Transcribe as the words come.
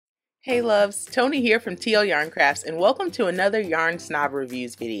Hey loves, Tony here from TL Yarn Crafts and welcome to another Yarn Snob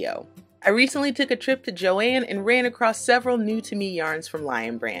Reviews video. I recently took a trip to Joann and ran across several new to me yarns from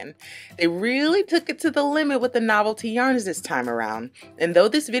Lion Brand. They really took it to the limit with the novelty yarns this time around. And though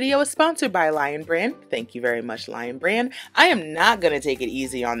this video is sponsored by Lion Brand, thank you very much Lion Brand, I am not going to take it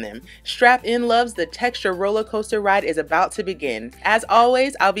easy on them. Strap in loves, the texture roller coaster ride is about to begin. As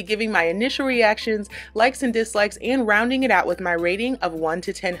always, I'll be giving my initial reactions, likes and dislikes, and rounding it out with my rating of 1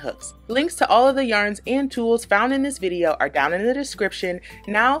 to 10 hooks. Links to all of the yarns and tools found in this video are down in the description.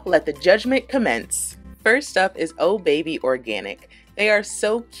 Now let the judgment commence. First up is Oh Baby Organic. They are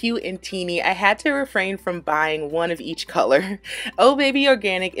so cute and teeny, I had to refrain from buying one of each color. Oh Baby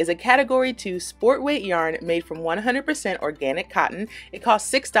Organic is a Category 2 sport weight yarn made from 100% organic cotton. It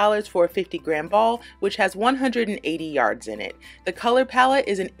costs $6 for a 50-gram ball, which has 180 yards in it. The color palette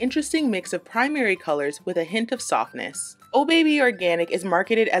is an interesting mix of primary colors with a hint of softness. Oh Baby Organic is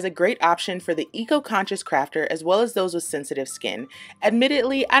marketed as a great option for the eco-conscious crafter as well as those with sensitive skin.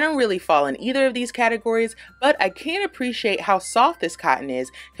 Admittedly, I don't really fall in either of these categories, but I can appreciate how soft this cotton is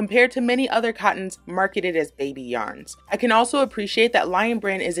compared to many other cottons marketed as baby yarns. I can also appreciate that Lion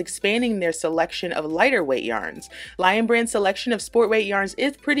Brand is expanding their selection of lighter weight yarns. Lion Brand's selection of sport weight yarns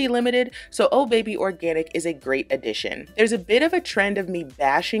is pretty limited, so Oh Baby Organic is a great addition. There's a bit of a trend of me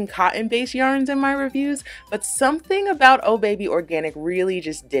bashing cotton-based yarns in my reviews, but something about Oh Baby Organic really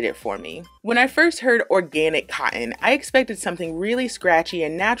just did it for me. When I first heard organic cotton, I expected something really scratchy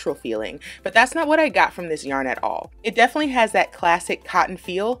and natural feeling, but that's not what I got from this yarn at all. It definitely has that classic cotton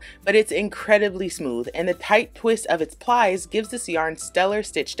feel, but it's incredibly smooth, and the tight twist of its plies gives this yarn stellar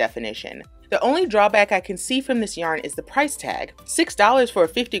stitch definition. The only drawback I can see from this yarn is the price tag. $6 for a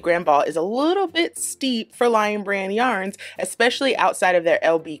 50-gram ball is a little bit steep for Lion Brand yarns, especially outside of their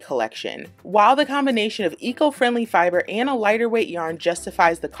LB collection. While the combination of eco-friendly fiber and a lighter weight yarn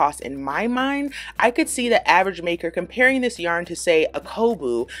justifies the cost in my mind, I could see the average maker comparing this yarn to, say, a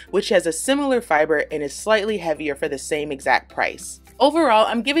Kobu, which has a similar fiber and is slightly heavier for the same exact price. Overall,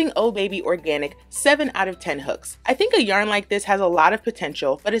 I'm giving Oh Baby Organic 7 out of 10 hooks. I think a yarn like this has a lot of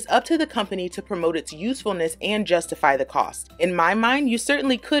potential, but it's up to the company to promote its usefulness and justify the cost. In my mind, you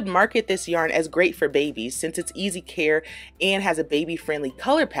certainly could market this yarn as great for babies since it's easy care and has a baby-friendly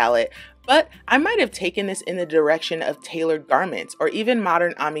color palette, but I might have taken this in the direction of tailored garments or even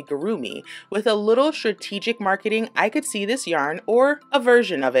modern amigurumi. With a little strategic marketing, I could see this yarn, or a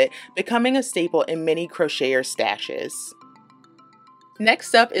version of it, becoming a staple in many crocheter stashes.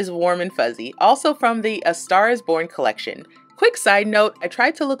 Next up is Warm and Fuzzy, also from the A Star is Born collection. Quick side note, I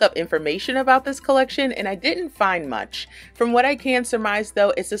tried to look up information about this collection and I didn't find much. From what I can surmise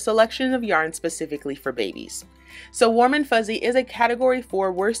though, it's a selection of yarn specifically for babies. So Warm and Fuzzy is a Category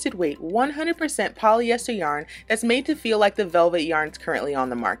 4 worsted weight 100% polyester yarn that's made to feel like the velvet yarns currently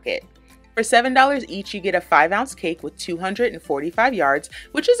on the market. For $7 each, you get a 5-ounce cake with 245 yards,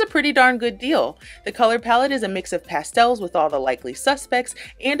 which is a pretty darn good deal. The color palette is a mix of pastels with all the likely suspects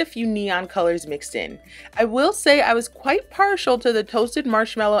and a few neon colors mixed in. I will say I was quite partial to the toasted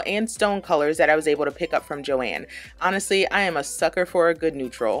marshmallow and stone colors that I was able to pick up from Joann. Honestly, I am a sucker for a good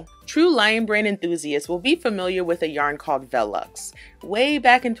neutral. True Lion Brand enthusiasts will be familiar with a yarn called Velux. Way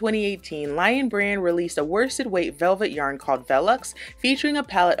back in 2018, Lion Brand released a worsted weight velvet yarn called Velux, featuring a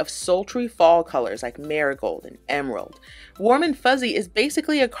palette of sultry fall colors like marigold and emerald. Warm and Fuzzy is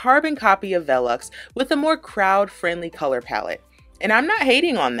basically a carbon copy of Velux with a more crowd-friendly color palette. And I'm not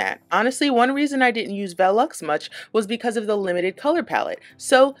hating on that. Honestly, one reason I didn't use Velux much was because of the limited color palette.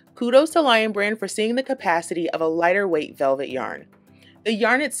 So kudos to Lion Brand for seeing the capacity of a lighter weight velvet yarn. The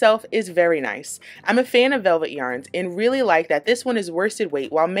yarn itself is very nice. I'm a fan of velvet yarns and really like that this one is worsted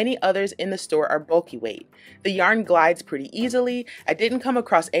weight while many others in the store are bulky weight. The yarn glides pretty easily, I didn't come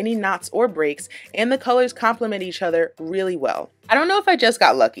across any knots or breaks, and the colors complement each other really well. I don't know if I just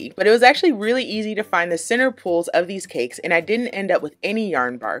got lucky, but it was actually really easy to find the center pulls of these cakes and I didn't end up with any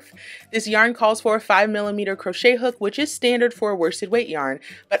yarn barf. This yarn calls for a 5mm crochet hook, which is standard for a worsted weight yarn,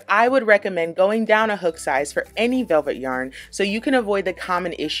 but I would recommend going down a hook size for any velvet yarn so you can avoid the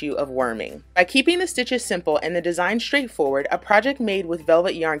common issue of worming. By keeping the stitches simple and the design straightforward, a project made with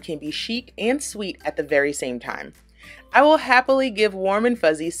velvet yarn can be chic and sweet at the very same time. I will happily give Warm and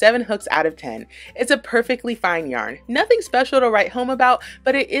Fuzzy 7 hooks out of 10. It's a perfectly fine yarn. Nothing special to write home about,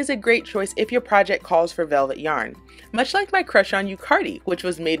 but it is a great choice if your project calls for velvet yarn. Much like my crush on you Cardi, which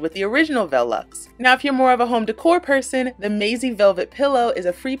was made with the original Velux. Now if you're more of a home decor person, the Maisie Velvet Pillow is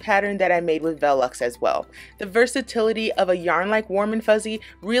a free pattern that I made with Velux as well. The versatility of a yarn like Warm and Fuzzy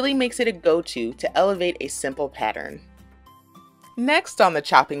really makes it a go-to to elevate a simple pattern. Next on the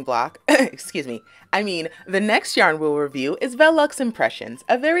chopping block, the next yarn we'll review is Velux Impressions,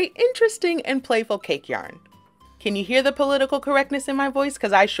 a very interesting and playful cake yarn. Can you hear the political correctness in my voice?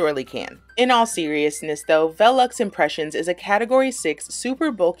 Because I surely can. In all seriousness though, Velux Impressions is a category 6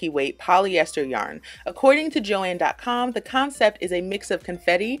 super bulky weight polyester yarn. According to Joann.com, the concept is a mix of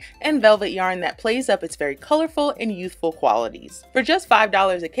confetti and velvet yarn that plays up its very colorful and youthful qualities. For just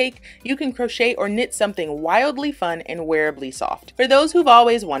 $5 a cake, you can crochet or knit something wildly fun and wearably soft. For those who've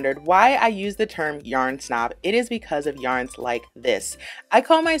always wondered why I use the term yarn snob, it is because of yarns like this. I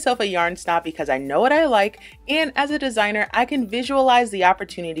call myself a yarn snob because I know what I like, and as a designer, I can visualize the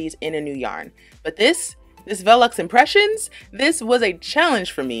opportunities in a new yarn. But this Velux Impressions, this was a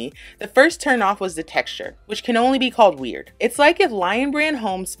challenge for me. The first turn off was the texture, which can only be called weird. It's like if Lion Brand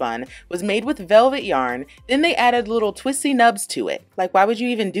Homespun was made with velvet yarn, then they added little twisty nubs to it. Like, why would you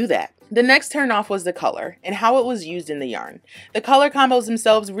even do that? The next turn off was the color and how it was used in the yarn. The color combos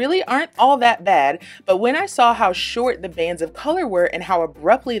themselves really aren't all that bad, but when I saw how short the bands of color were and how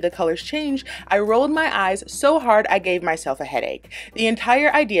abruptly the colors changed, I rolled my eyes so hard I gave myself a headache. The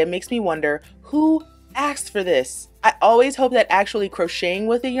entire idea makes me wonder, who asked for this? I always hope that actually crocheting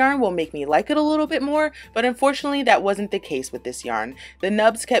with a yarn will make me like it a little bit more, but unfortunately that wasn't the case with this yarn. The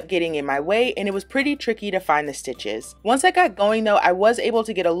nubs kept getting in my way and it was pretty tricky to find the stitches. Once I got going though, I was able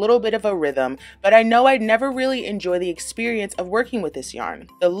to get a little bit of a rhythm, but I know I'd never really enjoy the experience of working with this yarn.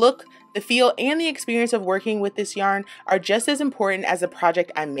 The look, the feel, and the experience of working with this yarn are just as important as the project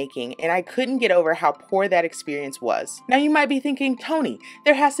I'm making, and I couldn't get over how poor that experience was. Now you might be thinking, Tony,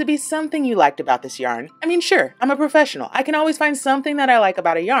 there has to be something you liked about this yarn. I mean, sure, I'm a professional. I can always find something that I like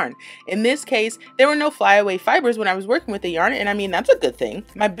about a yarn. In this case, there were no flyaway fibers when I was working with the yarn, and I mean, that's a good thing.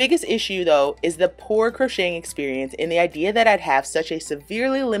 My biggest issue though is the poor crocheting experience and the idea that I'd have such a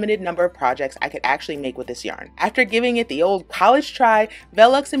severely limited number of projects I could actually make with this yarn. After giving it the old college try,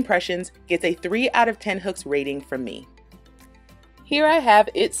 Velux Impressions gets a 3 out of 10 hooks rating from me. Here I have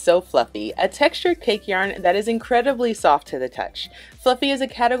It's So Fluffy, a textured cake yarn that is incredibly soft to the touch. Fluffy is a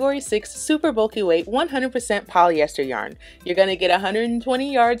category 6 super bulky weight 100% polyester yarn. You're going to get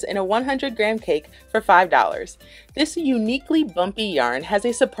 120 yards in a 100 gram cake for $5. This uniquely bumpy yarn has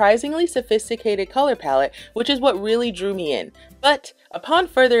a surprisingly sophisticated color palette, which is what really drew me in. But upon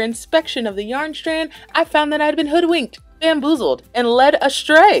further inspection of the yarn strand, I found that I'd been hoodwinked, bamboozled, and led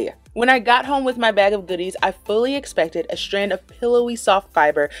astray. When I got home with my bag of goodies, I fully expected a strand of pillowy soft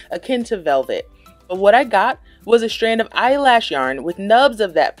fiber akin to velvet. But what I got was a strand of eyelash yarn with nubs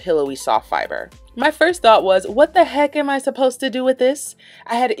of that pillowy soft fiber. My first thought was, what the heck am I supposed to do with this?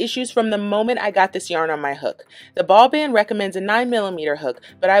 I had issues from the moment I got this yarn on my hook. The ball band recommends a 9mm hook,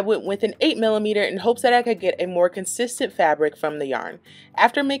 but I went with an 8mm in hopes that I could get a more consistent fabric from the yarn.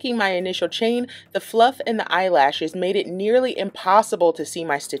 After making my initial chain, the fluff and the eyelashes made it nearly impossible to see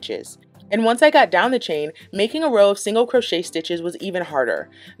my stitches. And once I got down the chain, making a row of single crochet stitches was even harder.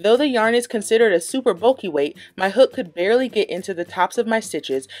 Though the yarn is considered a super bulky weight, my hook could barely get into the tops of my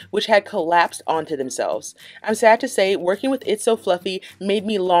stitches, which had collapsed onto themselves. I'm sad to say, working with It's So Fluffy made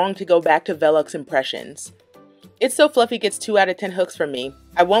me long to go back to Velux Impressions. It's So Fluffy gets 2 out of 10 hooks from me.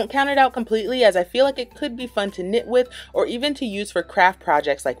 I won't count it out completely as I feel like it could be fun to knit with or even to use for craft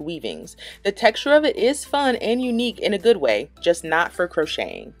projects like weavings. The texture of it is fun and unique in a good way, just not for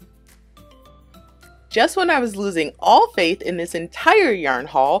crocheting. Just when I was losing all faith in this entire yarn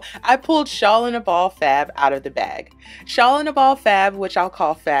haul, I pulled Shawl in a Ball Fab out of the bag. Shawl in a Ball Fab, which I'll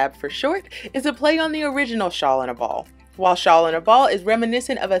call Fab for short, is a play on the original Shawl in a Ball. While Shawl in a Ball is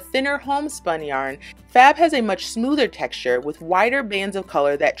reminiscent of a thinner homespun yarn, Fab has a much smoother texture with wider bands of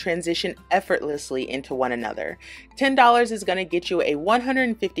color that transition effortlessly into one another. $10 is going to get you a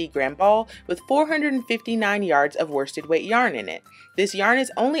 150 gram ball with 459 yards of worsted weight yarn in it. This yarn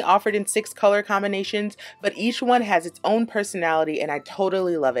is only offered in 6 color combinations, but each one has its own personality and I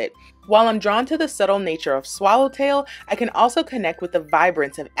totally love it. While I'm drawn to the subtle nature of Swallowtail, I can also connect with the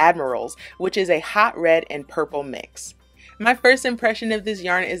vibrance of Admirals, which is a hot red and purple mix. My first impression of this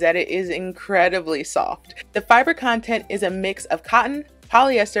yarn is that it is incredibly soft. The fiber content is a mix of cotton,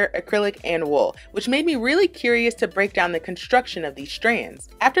 polyester, acrylic, and wool, which made me really curious to break down the construction of these strands.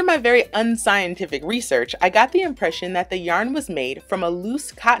 After my very unscientific research, I got the impression that the yarn was made from a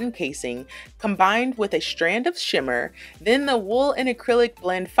loose cotton casing combined with a strand of shimmer, then the wool and acrylic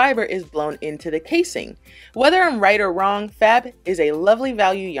blend fiber is blown into the casing. Whether I'm right or wrong, Fab is a lovely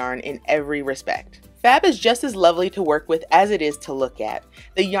value yarn in every respect. Fab is just as lovely to work with as it is to look at.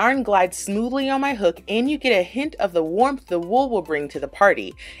 The yarn glides smoothly on my hook and you get a hint of the warmth the wool will bring to the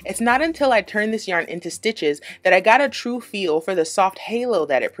party. It's not until I turned this yarn into stitches that I got a true feel for the soft halo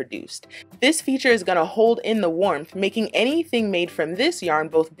that it produced. This feature is going to hold in the warmth, making anything made from this yarn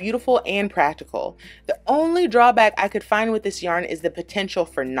both beautiful and practical. The only drawback I could find with this yarn is the potential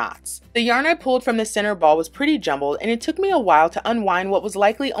for knots. The yarn I pulled from the center ball was pretty jumbled and it took me a while to unwind what was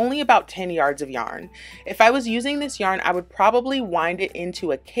likely only about 10 yards of yarn. If I was using this yarn, I would probably wind it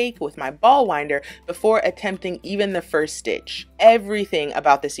into a cake with my ball winder before attempting even the first stitch. Everything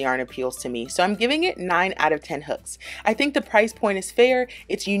about this yarn appeals to me, so I'm giving it 9 out of 10 hooks. I think the price point is fair,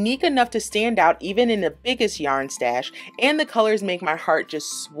 it's unique enough to stand out even in the biggest yarn stash, and the colors make my heart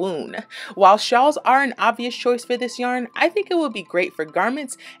just swoon. While shawls are an obvious choice for this yarn, I think it would be great for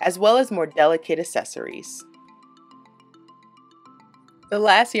garments as well as more delicate accessories. The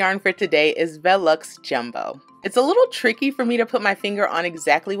last yarn for today is Velux Jumbo. It's a little tricky for me to put my finger on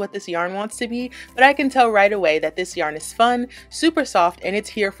exactly what this yarn wants to be, but I can tell right away that this yarn is fun, super soft, and it's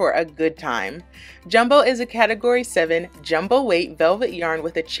here for a good time. Jumbo is a category 7 jumbo weight velvet yarn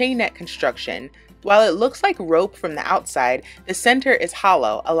with a chainette construction. While it looks like rope from the outside, the center is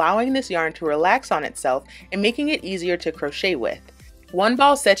hollow, allowing this yarn to relax on itself and making it easier to crochet with. One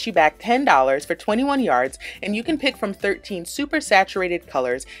ball sets you back $10 for 21 yards, and you can pick from 13 super saturated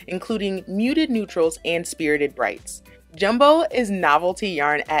colors, including muted neutrals and spirited brights. Jumbo is novelty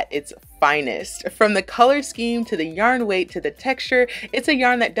yarn at its finest. From the color scheme to the yarn weight to the texture, it's a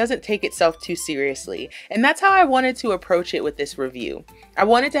yarn that doesn't take itself too seriously, and that's how I wanted to approach it with this review. I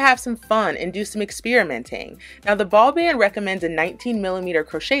wanted to have some fun and do some experimenting. Now the ball band recommends a 19mm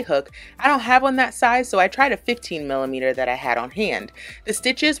crochet hook. I don't have one that size, so I tried a 15mm that I had on hand. The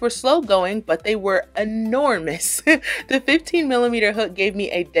stitches were slow going, but they were enormous. The 15mm hook gave me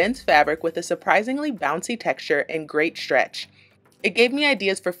a dense fabric with a surprisingly bouncy texture and great stretch. It gave me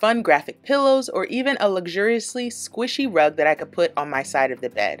ideas for fun graphic pillows or even a luxuriously squishy rug that I could put on my side of the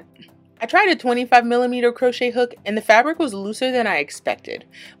bed. I tried a 25mm crochet hook and the fabric was looser than I expected.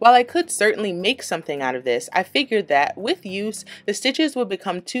 While I could certainly make something out of this, I figured that, with use, the stitches would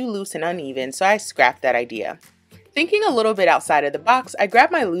become too loose and uneven, so I scrapped that idea. Thinking a little bit outside of the box, I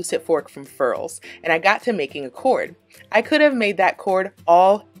grabbed my lucet fork from Furls and I got to making a cord. I could have made that cord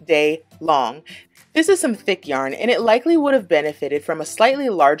all day long. This is some thick yarn and it likely would have benefited from a slightly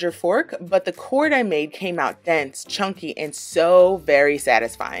larger fork, but the cord I made came out dense, chunky, and so very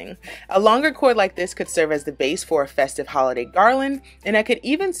satisfying. A longer cord like this could serve as the base for a festive holiday garland, and I could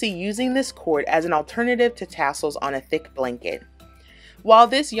even see using this cord as an alternative to tassels on a thick blanket. While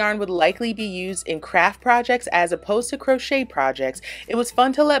this yarn would likely be used in craft projects as opposed to crochet projects, it was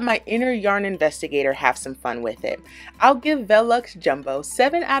fun to let my inner yarn investigator have some fun with it. I'll give Velux Jumbo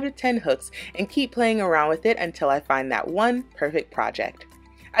 7 out of 10 hooks and keep playing around with it until I find that one perfect project.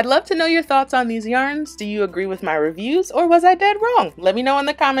 I'd love to know your thoughts on these yarns. Do you agree with my reviews or was I dead wrong? Let me know in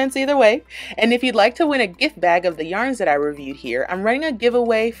the comments either way. And if you'd like to win a gift bag of the yarns that I reviewed here, I'm running a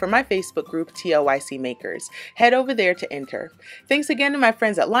giveaway for my Facebook group TLYC Makers. Head over there to enter. Thanks again to my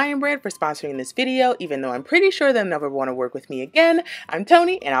friends at Lion Brand for sponsoring this video, even though I'm pretty sure they'll never want to work with me again. I'm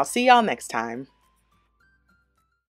Tony and I'll see y'all next time.